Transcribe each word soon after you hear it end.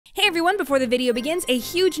Hey everyone, before the video begins, a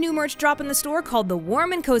huge new merch drop in the store called the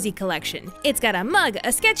Warm and Cozy Collection. It's got a mug,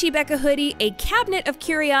 a Sketchy Becca hoodie, a Cabinet of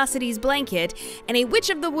Curiosities blanket, and a Witch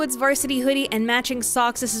of the Woods varsity hoodie and matching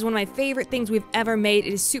socks. This is one of my favorite things we've ever made.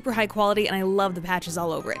 It is super high quality and I love the patches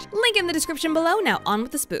all over it. Link in the description below. Now on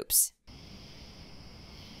with the spoops.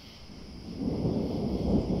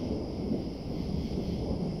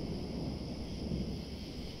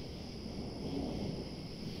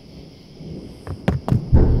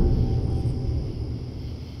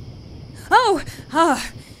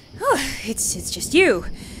 It's just you.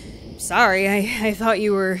 Sorry, I thought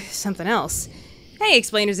you were something else. Hey,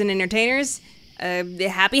 explainers and entertainers.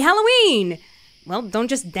 Happy Halloween! Well, don't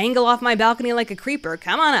just dangle off my balcony like a creeper.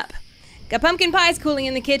 Come on up. Got pumpkin pies cooling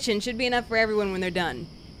in the kitchen. Should be enough for everyone when they're done.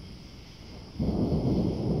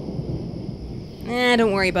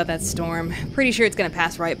 Don't worry about that storm. Pretty sure it's gonna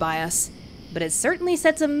pass right by us. But it certainly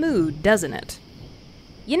sets a mood, doesn't it?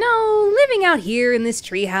 You know, living out here in this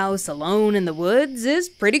treehouse alone in the woods is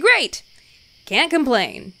pretty great. Can't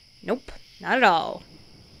complain. Nope, not at all.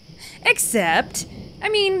 Except,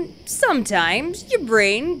 sometimes your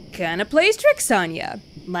brain kinda plays tricks on you.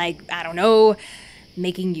 Like, I don't know,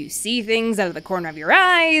 making you see things out of the corner of your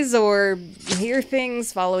eyes, or hear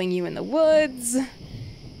things following you in the woods.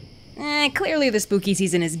 Clearly the spooky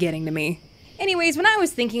season is getting to me. Anyways, when I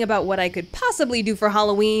was thinking about what I could possibly do for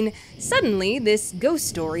Halloween, suddenly this ghost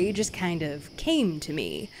story just kind of came to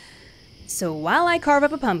me. So while I carve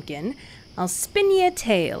up a pumpkin, I'll spin you a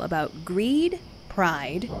tale about greed,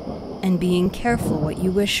 pride, and being careful what you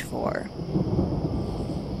wish for.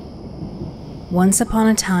 Once upon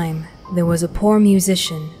a time, there was a poor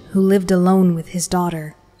musician who lived alone with his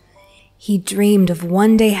daughter. He dreamed of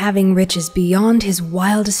one day having riches beyond his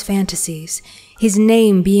wildest fantasies, his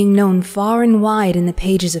name being known far and wide in the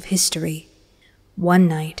pages of history. One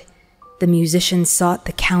night, the musician sought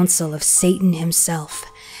the counsel of Satan himself,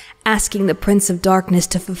 asking the Prince of Darkness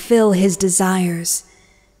to fulfill his desires.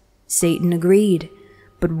 Satan agreed,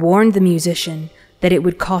 but warned the musician that it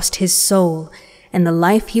would cost his soul, and the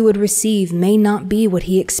life he would receive may not be what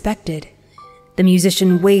he expected. The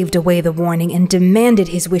musician waved away the warning and demanded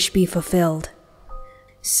his wish be fulfilled.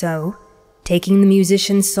 So, taking the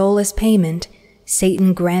musician's soul as payment,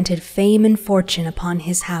 Satan granted fame and fortune upon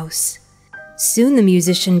his house. Soon the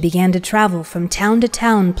musician began to travel from town to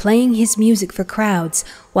town playing his music for crowds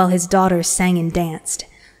while his daughter sang and danced.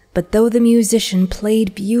 But though the musician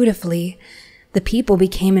played beautifully, the people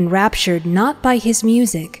became enraptured not by his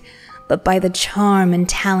music, but by the charm and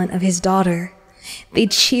talent of his daughter. They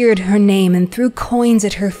cheered her name and threw coins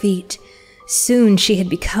at her feet. Soon she had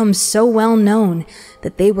become so well known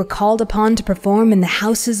that they were called upon to perform in the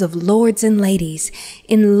houses of lords and ladies,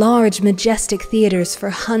 in large majestic theaters for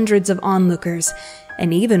hundreds of onlookers,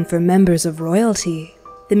 and even for members of royalty.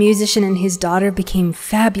 The musician and his daughter became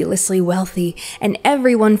fabulously wealthy, and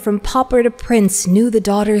everyone from pauper to prince knew the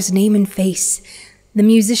daughter's name and face. The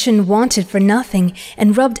musician wanted for nothing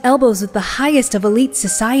and rubbed elbows with the highest of elite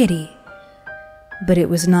society. But it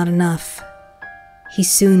was not enough. He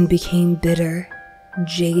soon became bitter,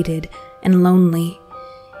 jaded, and lonely.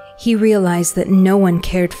 He realized that no one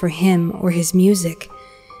cared for him or his music.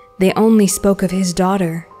 They only spoke of his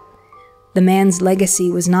daughter. The man's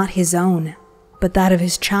legacy was not his own, but that of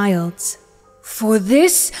his child's. "For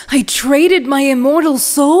this I traded my immortal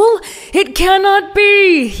soul? It cannot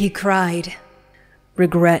be!" he cried.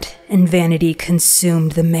 Regret and vanity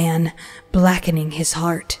consumed the man, blackening his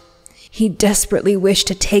heart. He desperately wished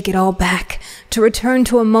to take it all back, to return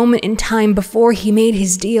to a moment in time before he made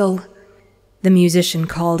his deal. The musician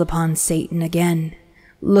called upon Satan again,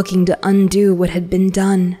 looking to undo what had been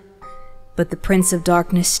done. But the Prince of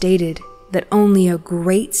Darkness stated that only a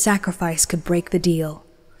great sacrifice could break the deal.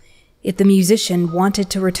 If the musician wanted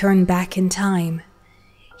to return back in time,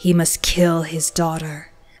 he must kill his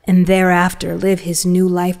daughter, and thereafter live his new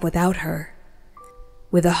life without her.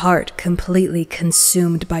 With a heart completely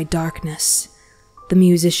consumed by darkness, the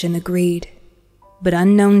musician agreed. But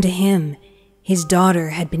unknown to him, his daughter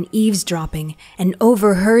had been eavesdropping and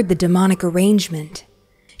overheard the demonic arrangement.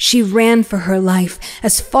 She ran for her life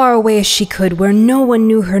as far away as she could, where no one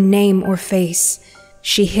knew her name or face.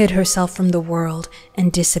 She hid herself from the world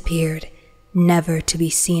and disappeared, never to be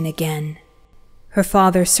seen again. Her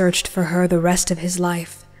father searched for her the rest of his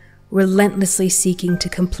life, relentlessly seeking to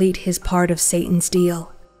complete his part of Satan's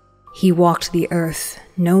deal. He walked the earth,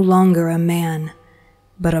 no longer a man,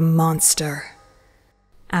 but a monster.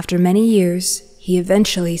 After many years, he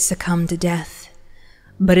eventually succumbed to death.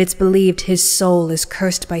 But it's believed his soul is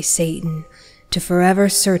cursed by Satan to forever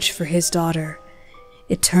search for his daughter,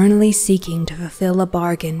 eternally seeking to fulfill a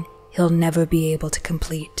bargain he'll never be able to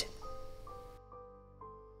complete.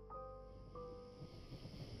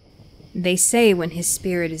 They say when his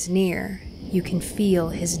spirit is near, you can feel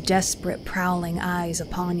his desperate prowling eyes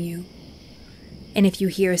upon you. And if you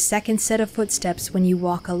hear a second set of footsteps when you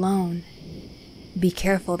walk alone, be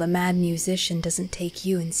careful the mad musician doesn't take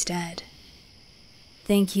you instead.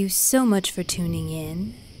 Thank you so much for tuning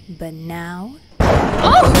in, but now...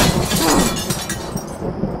 Oh!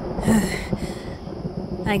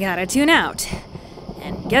 I gotta tune out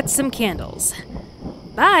and get some candles.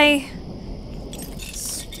 Bye!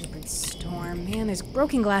 Stupid storm. Man, there's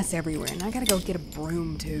broken glass everywhere, and I gotta go get a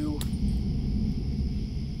broom too.